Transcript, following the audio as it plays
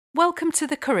Welcome to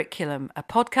The Curriculum, a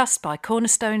podcast by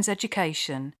Cornerstones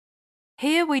Education.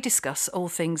 Here we discuss all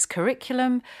things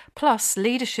curriculum, plus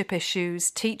leadership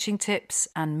issues, teaching tips,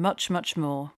 and much, much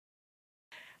more.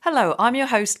 Hello, I'm your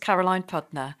host, Caroline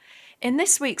Pudner. In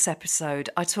this week's episode,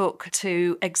 I talk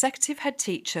to Executive Head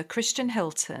Teacher Christian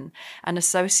Hilton and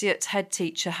Associate Head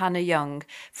Teacher Hannah Young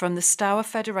from the Stour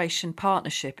Federation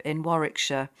Partnership in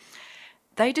Warwickshire.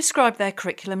 They describe their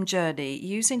curriculum journey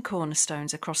using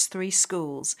cornerstones across 3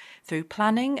 schools through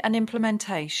planning and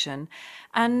implementation,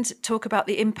 and talk about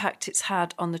the impact it's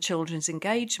had on the children's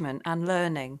engagement and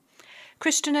learning.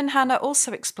 Christian and Hannah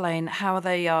also explain how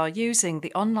they are using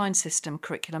the online system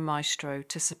Curriculum Maestro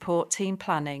to support team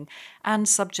planning and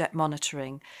subject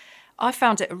monitoring. I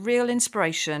found it a real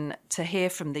inspiration to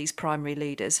hear from these primary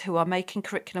leaders who are making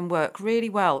curriculum work really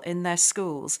well in their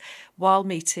schools while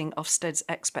meeting Ofsted's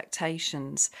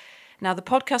expectations. Now, the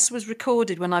podcast was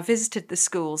recorded when I visited the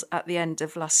schools at the end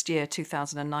of last year,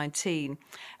 2019,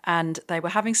 and they were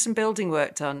having some building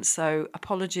work done, so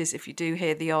apologies if you do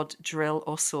hear the odd drill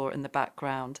or saw in the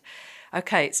background.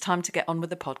 Okay, it's time to get on with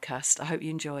the podcast. I hope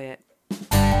you enjoy it.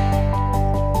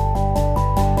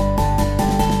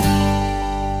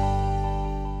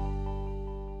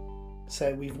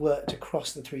 So we've worked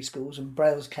across the 3 schools, and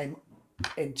Braille's came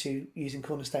into using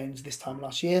cornerstones this time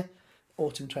last year,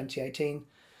 autumn 2018.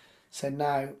 So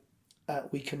now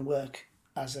we can work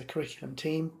as a curriculum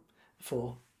team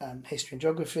for history and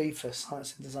geography, for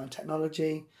science and design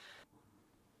technology,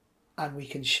 and we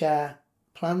can share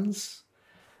plans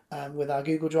with our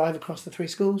Google Drive across the 3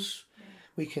 schools. Yeah.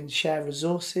 We can share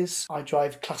resources. I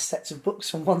drive class sets of books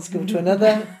from one school to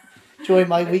another during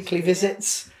my weekly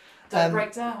visits. Don't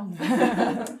break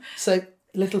down. So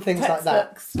little things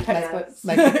textbooks, like that textbooks.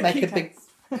 make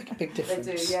a big difference.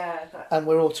 They do, yeah. And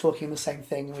we're all talking the same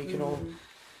thing. We can all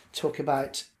talk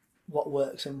about what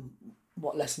works and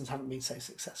what lessons haven't been so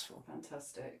successful.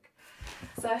 Fantastic.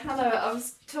 So Hannah, I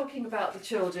was talking about the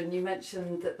children. You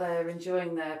mentioned that they're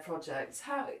enjoying their projects.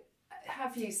 How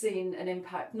have you seen an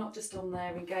impact, not just on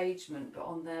their engagement, but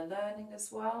on their learning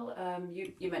as well?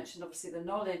 You mentioned obviously the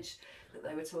knowledge that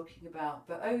they were talking about,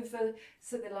 but over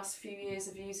the last few years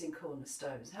of using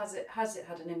cornerstones, has it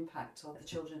had an impact on the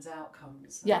children's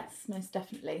outcomes? Yes, most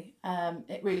definitely.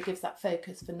 It really gives that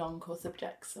focus for non-core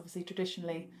subjects. Obviously,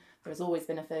 traditionally, there has always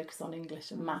been a focus on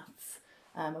English and maths,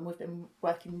 and we've been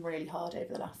working really hard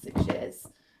over the last 6 years,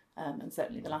 and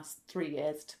certainly the last 3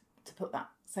 years to put that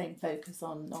same focus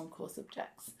on non-core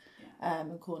subjects.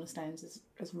 And cornerstones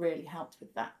has really helped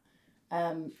with that.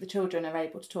 The children are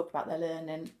able to talk about their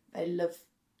learning. They love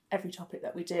every topic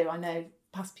that we do. I know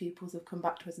past pupils have come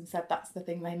back to us and said that's the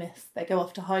thing they miss. They go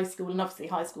off to high school, and obviously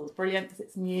high school is brilliant because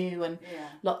it's new and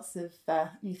lots of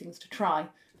new things to try,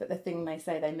 but the thing they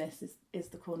say they miss is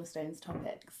the cornerstones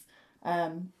topics.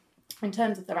 In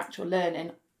terms of their actual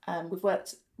learning, we've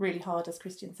worked really hard, as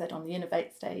Christian said, on the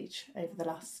Innovate stage over the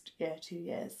last 2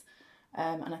 years,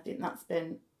 and I think that's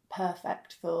been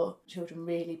perfect for children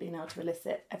really being able to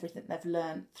elicit everything they've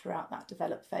learned throughout that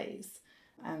develop phase,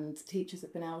 and teachers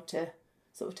have been able to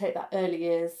sort of take that early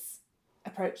years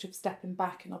approach of stepping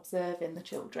back and observing the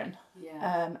children,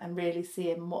 and really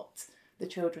seeing what the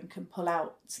children can pull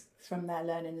out from their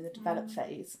learning in the develop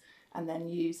phase and then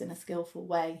use in a skillful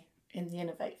way in the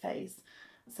Innovate phase.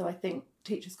 So I think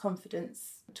teachers'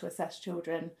 confidence to assess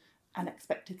children an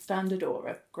expected standard or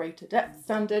a greater depth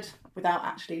standard without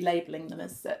actually labelling them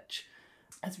as such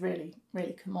has really,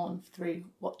 really come on through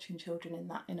watching children in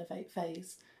that Innovate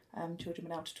phase. Children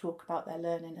being able to talk about their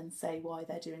learning and say why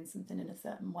they're doing something in a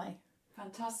certain way.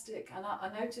 Fantastic. And I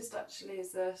noticed actually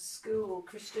as a school,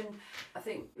 Christian, I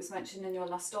think it was mentioned in your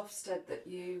last Ofsted that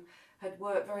you had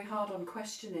worked very hard on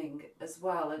questioning as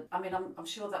well. And I mean, I'm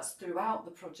sure that's throughout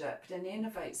the project, but in the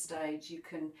Innovate stage, you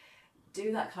can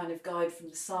do that kind of guide from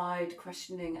the side,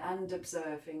 questioning and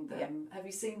observing them. Yeah. Have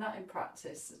you seen that in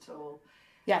practice at all?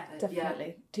 Yeah,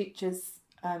 definitely. Teachers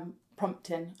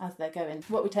prompting as they're going.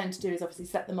 What we tend to do is obviously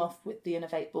set them off with the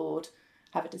Innovate board,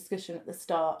 have a discussion at the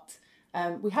start.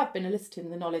 We have been eliciting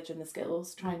the knowledge and the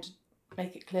skills, trying to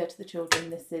make it clear to the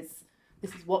children this is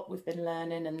what we've been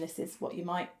learning and this is what you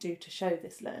might do to show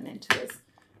this learning to us.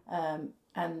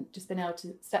 And just being able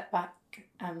to step back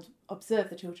and observe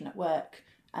the children at work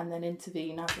and then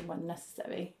intervene as and when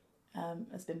necessary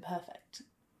has been perfect.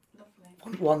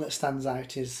 Lovely. One that stands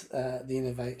out is the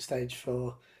Innovate stage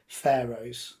for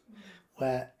Pharaohs,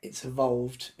 where it's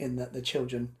evolved in that the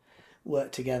children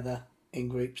work together in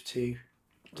groups to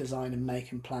design and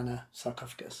make and plan a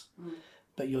sarcophagus.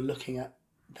 But you're looking at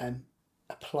them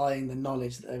applying the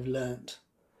knowledge that they've learnt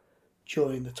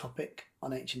during the topic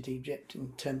on ancient Egypt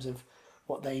in terms of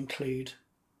what they include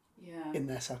in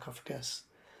their sarcophagus,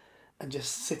 and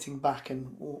just sitting back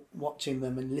and watching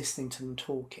them and listening to them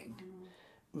talking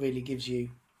really gives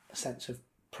you a sense of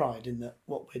pride in that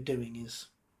what we're doing is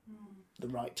the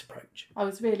right approach. I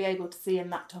was really able to see in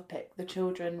that topic the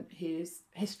children whose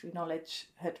history knowledge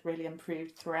had really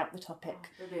improved throughout the topic.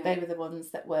 They were the ones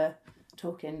that were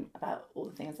talking about all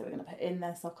the things they were going to put in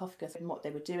their sarcophagus and what they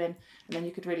were doing, and then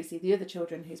you could really see the other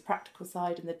children whose practical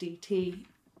side and the DT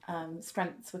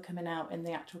strengths were coming out in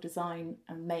the actual design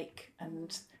and make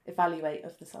and evaluate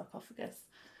of the sarcophagus.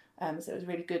 So it was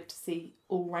really good to see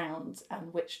all round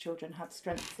and which children had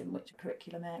strengths in which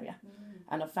curriculum area.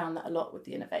 And I've found that a lot with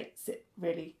the Innovates. It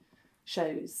really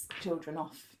shows children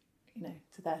off,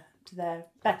 to their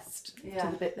best, to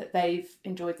the bit that they've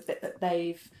enjoyed, the bit that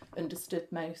they've understood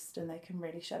most, and they can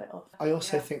really show it off. I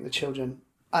also think the children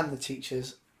and the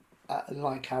teachers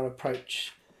like our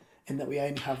approach in that we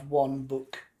only have one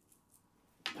book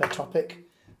per topic.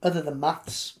 Other than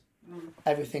maths,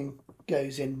 everything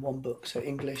goes in one book. So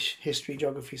English, history,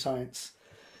 geography, science.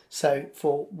 So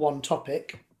for one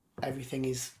topic, everything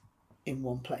is in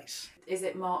one place. Is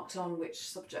it marked on which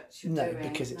subjects you're doing? No,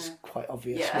 because it's quite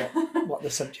obvious what the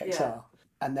subjects are.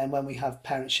 And then when we have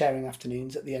parent sharing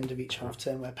afternoons at the end of each half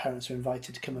term, where parents are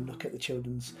invited to come and look at the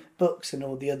children's books and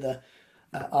all the other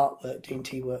artwork,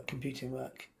 D&T work, computing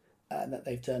work that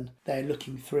they've done, they're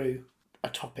looking through a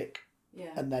topic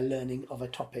and they're learning of a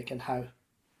topic and how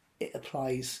it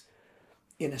applies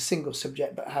in a single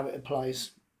subject, but how it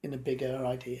applies in a bigger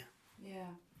idea. Yeah.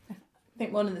 I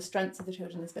think one of the strengths of the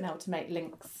children has been able to make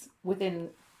links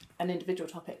within an individual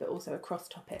topic, but also across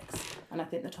topics. And I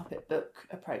think the topic book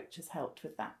approach has helped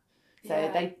with that.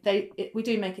 So we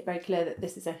do make it very clear that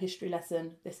this is a history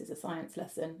lesson, this is a science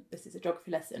lesson, this is a geography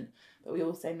lesson, but we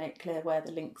also make clear where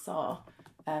the links are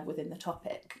within the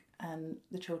topic, and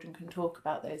the children can talk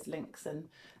about those links and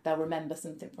they'll remember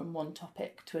something from one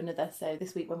topic to another. So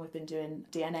this week when we've been doing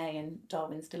DNA and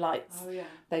Darwin's Delights,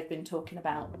 they've been talking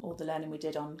about all the learning we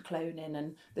did on cloning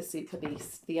and the super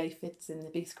beast, the aphids in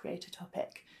the beast creator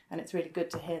topic, and it's really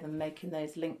good to hear them making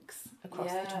those links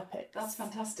across the topics. That's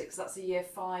fantastic, because that's a year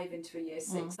 5 into a year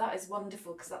 6. That is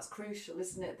wonderful, because that's crucial,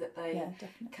 isn't it, that they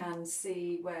can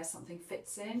see where something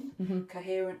fits in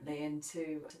coherently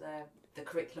into the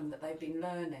curriculum that they've been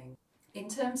learning. In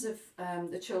terms of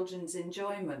the children's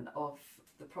enjoyment of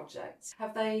the project,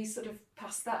 have they sort of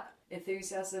passed that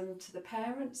enthusiasm to the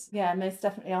parents? Yeah, most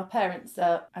definitely. Our parents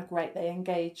are great. They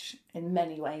engage in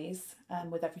many ways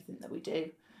with everything that we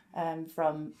do,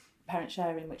 from parent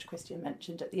sharing, which Christian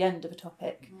mentioned at the end of a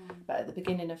topic, but at the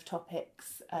beginning of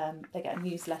topics they get a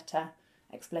newsletter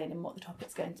explaining what the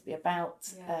topic's going to be about.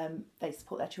 They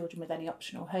support their children with any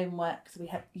optional homework, so we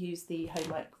use the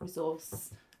homework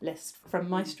resource list from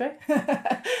Maestro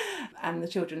and the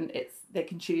children, they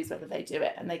can choose whether they do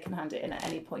it, and they can hand it in at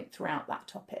any point throughout that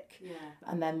topic.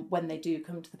 And then when they do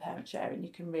come to the parent sharing, you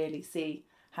can really see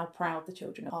how proud the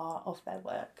children are of their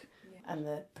work, and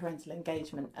the parental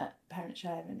engagement at parent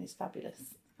sharing is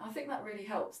fabulous. I think that really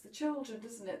helps the children,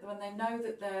 doesn't it, when they know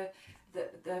that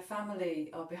their family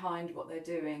are behind what they're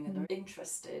doing and are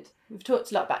interested. We've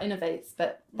talked a lot about Innovates,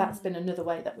 but that's been another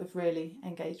way that we've really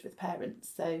engaged with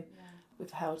parents. So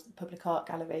we've held the public art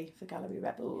gallery for Gallery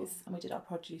Rebels, and we did our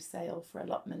produce sale for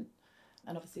allotment,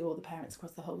 and obviously all the parents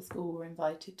across the whole school were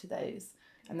invited to those,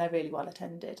 and they're really well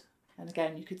attended. And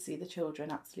again, you could see the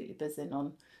children absolutely buzzing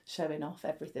on showing off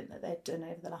everything that they'd done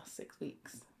over the last 6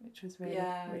 weeks, which was really,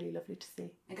 really lovely to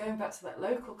see. And going back to that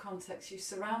local context, you're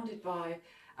surrounded by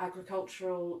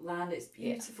agricultural land. It's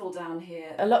beautiful down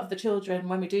here. A lot of the children,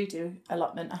 when we do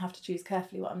allotment, I have to choose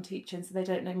carefully what I'm teaching so they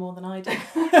don't know more than I do.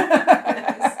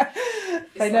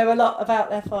 They know a lot about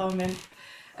their farming.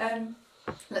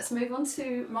 Let's move on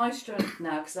to Maestro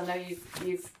now, because I know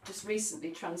you've just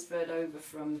recently transferred over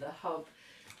from the hub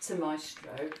to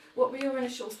Maestro. What were your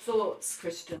initial thoughts,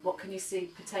 Christian? What can you see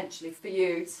potentially for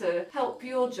you to help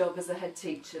your job as a head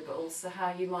teacher, but also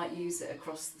how you might use it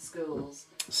across the schools?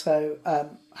 So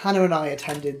Hannah and I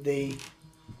attended the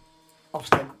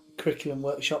Ofsted curriculum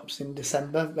workshops in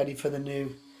December, ready for the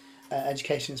new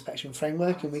education inspection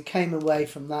framework, and we came away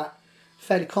from that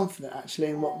fairly confident actually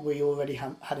in what we already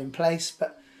had in place,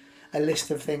 but a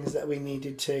list of things that we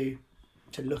needed to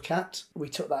look at. We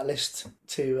took that list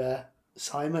to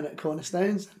Simon at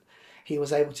Cornerstones. He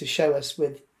was able to show us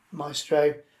with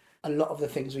Maestro a lot of the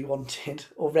things we wanted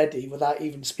already without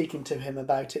even speaking to him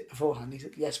about it beforehand. He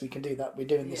said, yes, we can do that. We're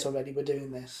doing this already. We're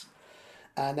doing this.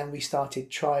 And then we started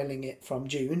trialling it from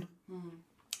June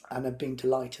and have been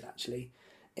delighted actually.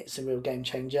 It's a real game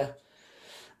changer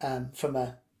from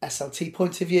a SLT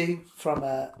point of view, from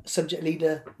a subject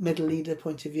leader, middle leader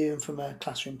point of view, and from a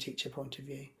classroom teacher point of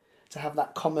view. to have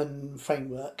that common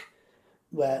framework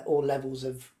where all levels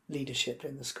of leadership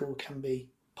in the school can be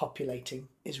populating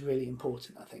is really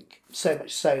important, I think. So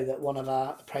much so that one of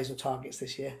our appraisal targets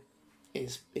this year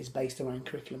is based around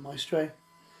Curriculum Maestro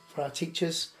for our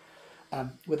teachers,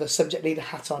 with a subject leader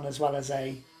hat on as well as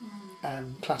a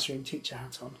classroom teacher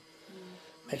hat on,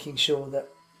 making sure that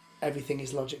everything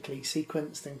is logically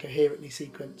sequenced and coherently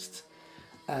sequenced,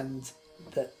 and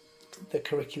that the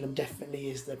curriculum definitely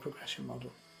is the progression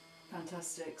model.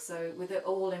 Fantastic. So with it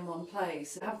all in one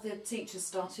place, have the teachers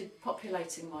started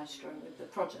populating Maestro with the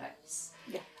projects?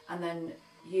 Yeah. And then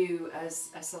you as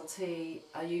SLT,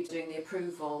 are you doing the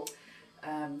approval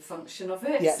function of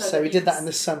it? Yeah, so we did that in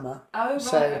the summer. Oh, right,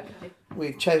 so okay.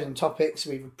 We've chosen topics,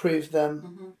 we've approved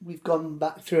them, we've gone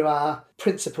back through our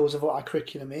principles of what our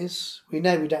curriculum is. We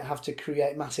know we don't have to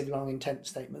create massive long intent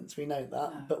statements, we know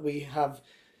that, but we have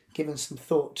given some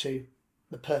thought to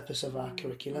the purpose of our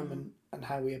curriculum and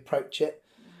how we approach it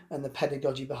and the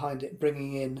pedagogy behind it,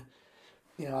 bringing in,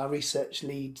 our research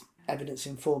lead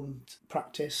evidence-informed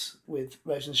practice with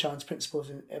Rose and Shine's principles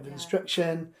of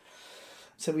instruction.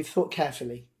 So we've thought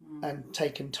carefully and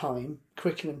taken time.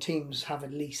 Curriculum teams have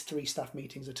at least 3 staff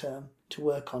meetings a term to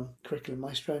work on Curriculum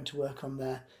Maestro and to work on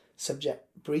their subject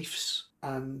briefs,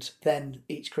 and then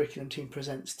each curriculum team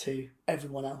presents to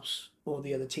everyone else, or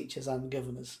the other teachers and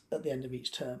governors, at the end of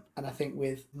each term. And I think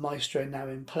with Maestro now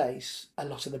in place, a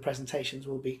lot of the presentations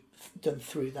will be done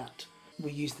through that.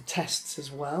 We use the tests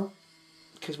as well,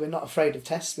 because we're not afraid of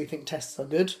tests. We think tests are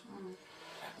good.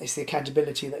 It's the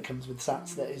accountability that comes with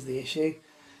SATs that is the issue.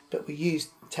 But we use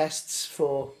tests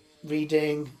for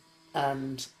reading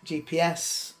and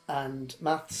GPS and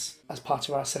maths as part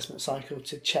of our assessment cycle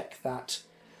to check that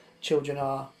children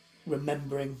are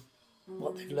remembering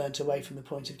what they've learnt away from the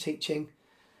point of teaching,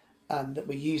 and that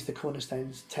we use the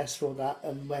Cornerstones test for that.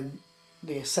 And when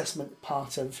the assessment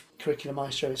part of Curriculum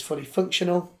Maestro is fully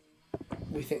functional,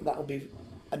 we think that will be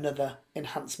another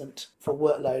enhancement for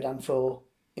workload and for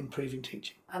improving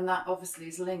teaching. And that obviously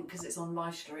is linked, because it's on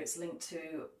Maestro, it's linked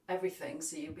to everything,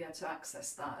 so you'll be able to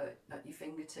access that at your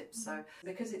fingertips. So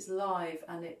because it's live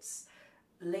and it's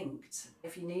linked,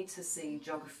 if you need to see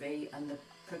geography and the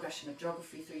progression of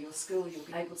geography through your school, you'll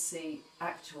be able to see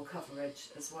actual coverage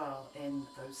as well in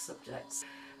those subjects.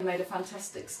 You made a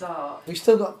fantastic start. We've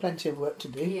still got plenty of work to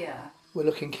do. Yeah. We're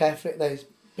looking carefully at those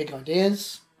big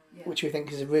ideas, Yeah. which we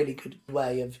think is a really good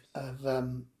way of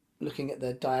looking at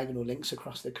the diagonal links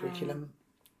across the curriculum,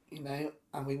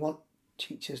 and we want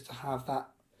teachers to have that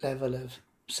level of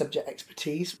subject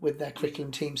expertise with their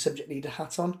curriculum team subject leader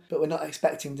hat on, but we're not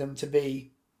expecting them to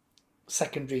be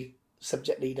secondary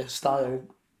subject leader style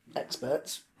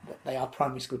experts. They are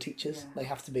primary school teachers. Yeah. They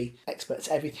have to be experts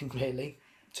at everything really,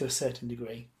 to a certain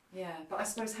degree. Yeah, but I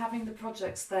suppose having the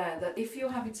projects there, that if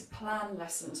you're having to plan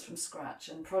lessons from scratch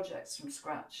and projects from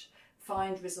scratch,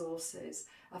 find resources,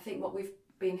 I think what we've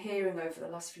been hearing over the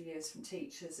last few years from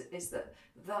teachers is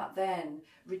that then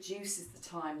reduces the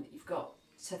time that you've got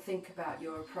to think about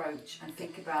your approach and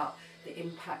think about the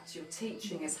impact your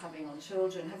teaching is having on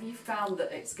children. Have you found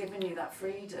that it's given you that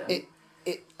freedom?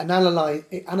 It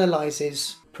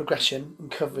analyses progression and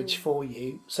coverage for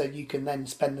you, so you can then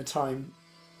spend the time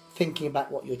thinking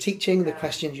about what you're teaching, the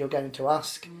questions you're going to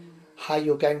ask, how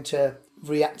you're going to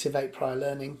reactivate prior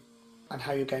learning, and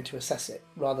how you're going to assess it,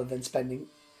 rather than spending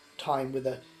time with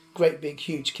a great big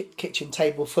huge kitchen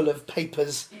table full of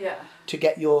papers to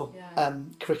get your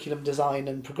curriculum design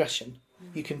and progression.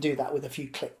 You can do that with a few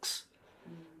clicks.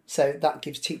 So that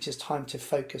gives teachers time to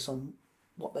focus on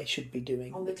what they should be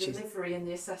doing. On the delivery and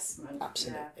the assessment.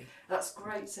 Absolutely. Yeah. That's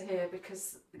great to hear,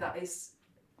 because that is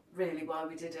really why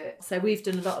we did it. So we've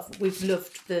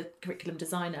loved the curriculum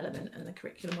design element and the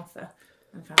curriculum offer,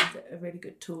 and found it a really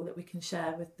good tool that we can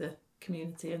share with the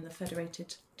community and the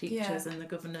federated teachers and the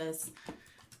governors.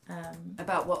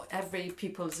 About what every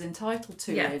pupil is entitled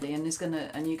to, really,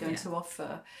 and you're going to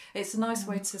offer. It's a nice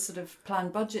way to sort of plan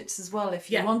budgets as well.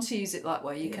 If you want to use it that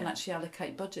way, you can actually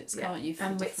allocate budgets, can't you?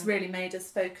 And it's really made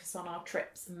us focus on our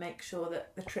trips and make sure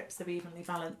that the trips are evenly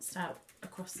balanced out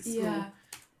across the school,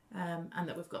 and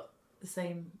that we've got the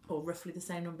same, or roughly the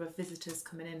same number of visitors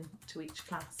coming in to each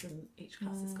class, and each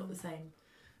class has got the same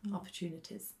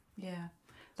opportunities. Yeah.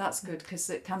 That's good, because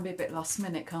it can be a bit last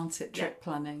minute, can't it? Trip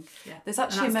planning. Yeah. There's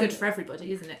actually and that's good for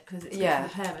everybody, isn't it? Because it's good for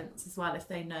the parents as well, if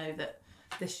they know that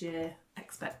this year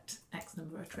expect X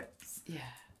number of trips.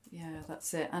 Yeah,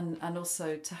 that's it. And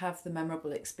also to have the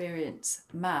memorable experience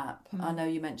map. I know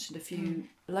you mentioned a few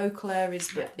local areas,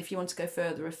 but if you want to go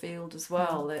further afield as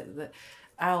well,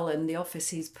 Al in the office,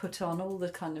 he's put on all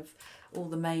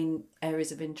the main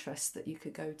areas of interest that you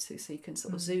could go to, so you can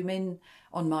sort of zoom in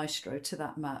on Maestro to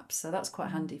that map. So that's quite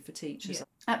handy for teachers. Yeah.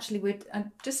 Actually,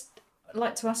 I'd just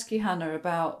like to ask you, Hannah,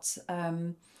 about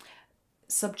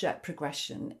subject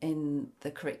progression in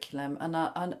the curriculum, and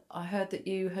I heard that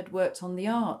you had worked on the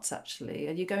arts. Actually,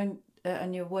 are you going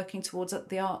and you're working towards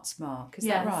the arts mark? Is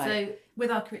that right? So with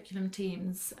our curriculum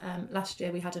teams, last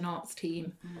year we had an arts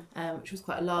team, which was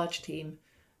quite a large team,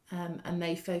 and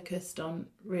they focused on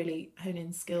really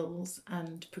honing skills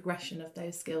and progression of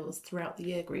those skills throughout the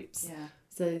year groups,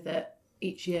 so that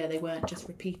each year they weren't just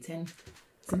repeating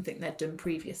something they'd done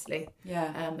previously,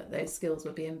 that those skills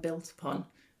were being built upon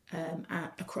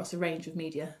across a range of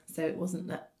media. So it wasn't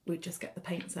that we'd just get the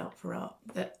paints out for art,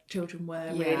 that children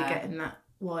were really getting that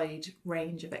wide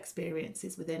range of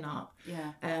experiences within art.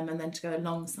 And then to go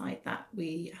alongside that,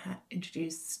 we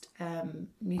introduced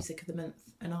music of the month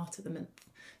and art of the month,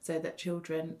 so that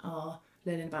children are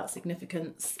learning about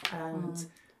significance and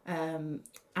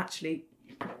actually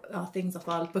are things off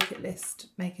our bucket list,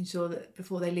 making sure that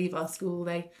before they leave our school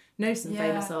they know some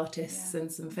famous artists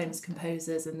and some famous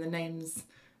composers and the names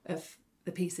of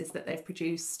the pieces that they've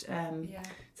produced.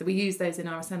 So we use those in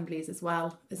our assemblies as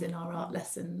well as in our art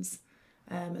lessons.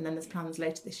 And then there's plans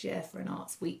later this year for an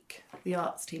arts week. The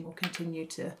arts team will continue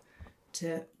to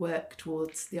work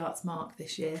towards the arts mark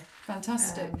this year.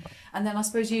 Fantastic. And then I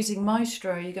suppose using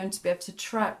Maestro, you're going to be able to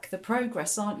track the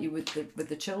progress, aren't you, with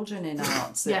the children in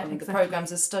arts? Exactly. The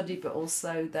programmes of study, but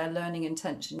also their learning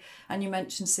intention. And you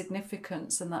mentioned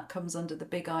significance, and that comes under the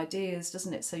big ideas,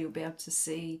 doesn't it? So you'll be able to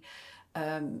see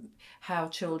how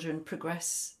children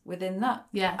progress within that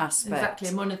aspect. Exactly.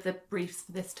 And one of the briefs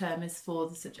for this term is for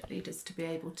the subject leaders to be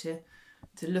able to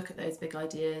look at those big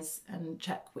ideas and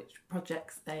check which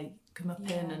projects they come up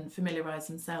in and familiarise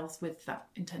themselves with that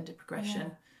intended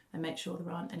progression and make sure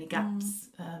there aren't any gaps,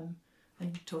 and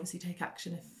to obviously take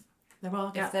action if there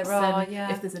are gaps,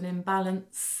 if there's an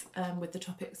imbalance with the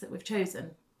topics that we've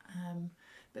chosen.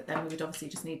 But then we would obviously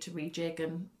just need to rejig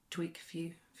and tweak a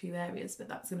few areas, but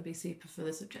that's going to be super for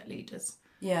the subject leaders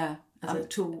as a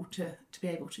tool to be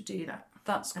able to do that.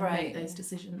 That's and great. Make those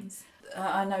decisions.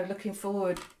 I know, looking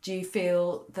forward, do you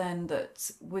feel then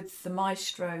that with the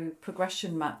Maestro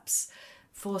progression maps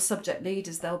for subject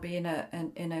leaders, they'll be in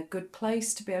a good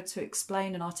place to be able to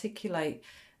explain and articulate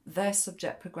their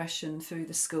subject progression through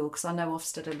the school? Because I know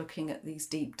Ofsted are looking at these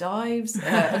deep dives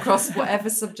across whatever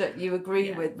subject you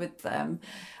agree with them.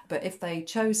 But if they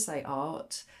chose, say,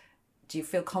 art, do you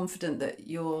feel confident that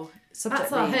your subject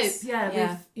That's our leads...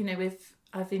 hope.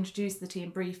 I've introduced the team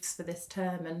briefs for this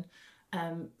term,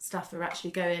 and staff are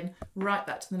actually going right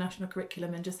back to the national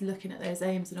curriculum and just looking at those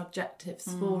aims and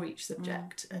objectives for each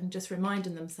subject and just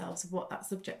reminding themselves of what that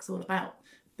subject's all about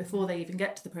before they even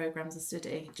get to the programmes of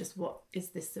study. Just what is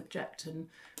this subject and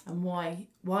why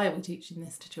are we teaching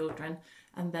this to children?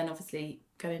 And then obviously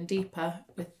going deeper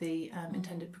with the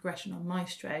intended progression on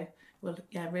Maestro will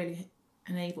really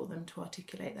enable them to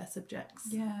articulate their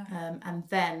subjects and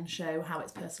then show how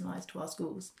it's personalised to our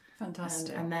schools.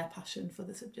 Fantastic. And their passion for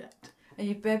the subject. And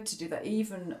you'd be able to do that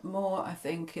even more, I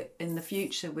think, in the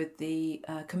future with the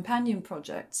companion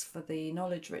projects for the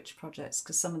knowledge-rich projects,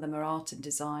 because some of them are art and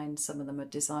design, some of them are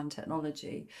design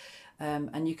technology,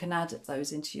 and you can add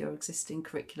those into your existing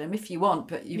curriculum if you want,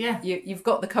 but you've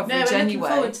got the coverage anyway.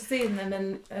 Looking forward to seeing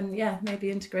them and maybe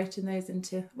integrating those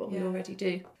into what we already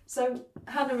do. So,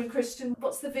 Hannah and Christian,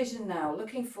 what's the vision now?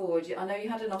 Looking forward, I know you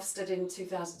had an Ofsted in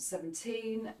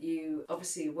 2017. You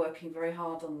obviously working very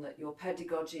hard on your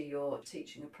pedagogy, your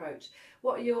teaching approach.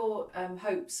 What are your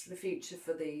hopes for the future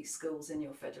for the schools in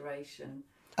your federation?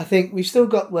 I think we've still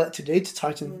got work to do to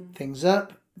tighten things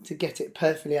up, to get it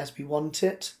perfectly as we want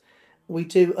it. We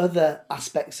do other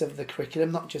aspects of the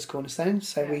curriculum, not just Cornerstone.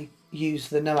 So we use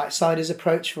the No Outsiders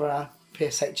approach for our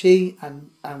PSHE,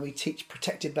 and we teach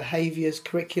protected behaviours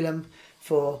curriculum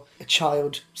for a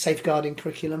child safeguarding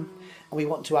curriculum, and we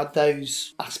want to add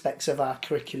those aspects of our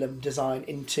curriculum design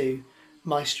into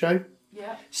Maestro.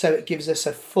 So it gives us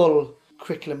a full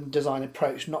curriculum design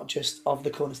approach, not just of the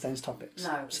Cornerstones topics.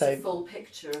 No, it's a full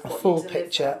picture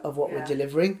of what we're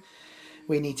delivering.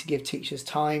 We need to give teachers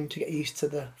time to get used to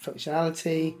the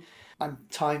functionality and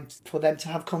time for them to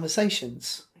have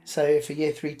conversations. So if a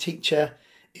year 3 teacher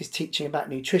is teaching about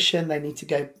nutrition, they need to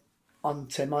go on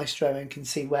to Maestro and can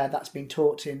see where that's been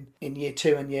taught in year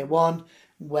 2 and year 1,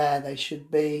 where they should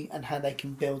be and how they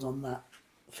can build on that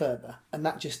further. And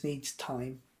that just needs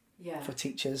time for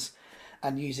teachers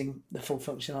and using the full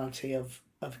functionality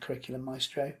of curriculum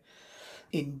Maestro.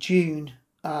 In June,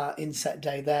 Inset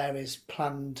Day there is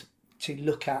planned to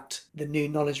look at the new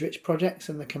knowledge rich projects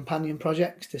and the companion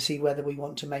projects to see whether we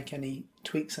want to make any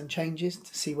tweaks and changes,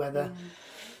 to see whether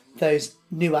those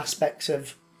new aspects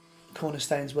of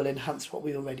Cornerstones will enhance what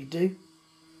we already do,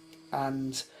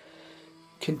 and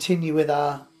continue with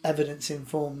our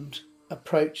evidence-informed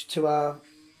approach to our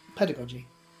pedagogy.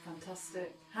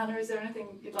 Fantastic. Hannah, is there anything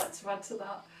you'd like to add to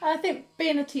that? I think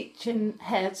being a teaching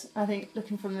head, I think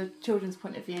looking from the children's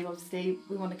point of view, obviously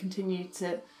we want to continue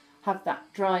to have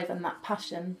that drive and that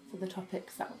passion for the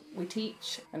topics that we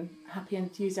teach, and happy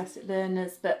enthusiastic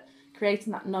learners, but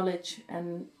creating that knowledge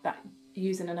and that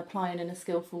using and applying in a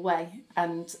skillful way.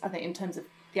 And I think in terms of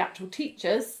the actual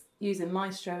teachers, using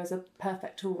Maestro as a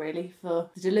perfect tool really for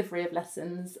the delivery of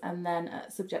lessons, and then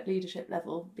at subject leadership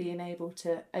level being able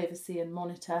to oversee and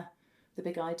monitor the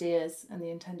big ideas and the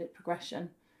intended progression.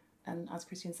 And as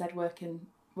Christian said, working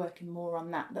more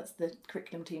on that. That's the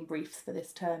curriculum team briefs for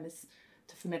this term, is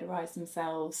to familiarise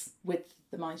themselves with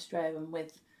the Maestro and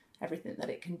with everything that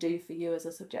it can do for you as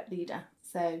a subject leader.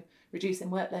 So reducing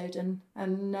workload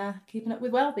and keeping up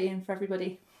with wellbeing for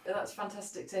everybody. That's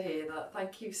fantastic to hear that.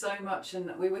 Thank you so much,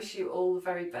 and we wish you all the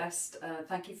very best.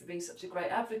 Thank you for being such a great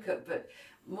advocate, but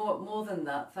more than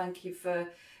that, thank you for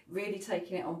really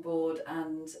taking it on board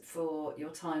and for your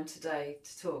time today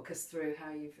to talk us through how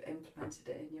you've implemented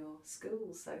it in your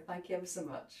schools. So thank you ever so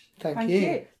much. Thank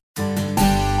you.